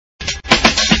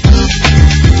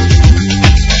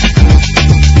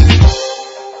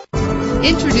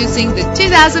Introducing the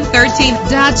 2013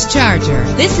 Dodge Charger.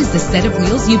 This is the set of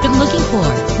wheels you've been looking for,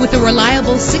 with a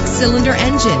reliable 6-cylinder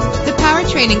engine. The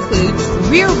powertrain includes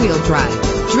rear-wheel drive,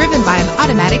 driven by an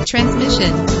automatic transmission.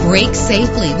 Brake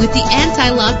safely with the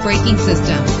anti-lock braking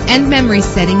system. And memory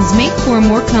settings make for a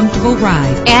more comfortable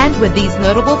ride. And with these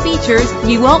notable features,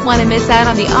 you won't want to miss out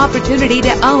on the opportunity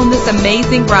to own this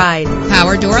amazing ride.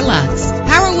 Power door locks,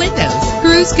 power windows,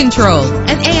 cruise control,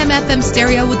 an AM/FM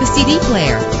stereo with a CD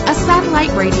player, a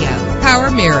satellite radio,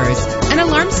 power mirrors, an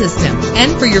alarm system.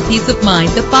 And for your peace of mind,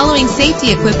 the following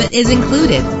safety equipment is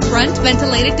included: front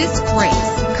ventilated disc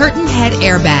brakes, curtain head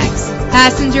airbags,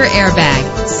 passenger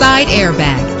airbag, side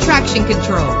airbag, traction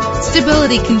control,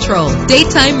 stability control,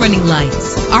 daytime running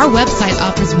lights. Our website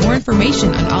offers more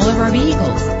information on all of our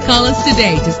vehicles. Call us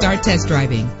today to start test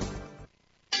driving.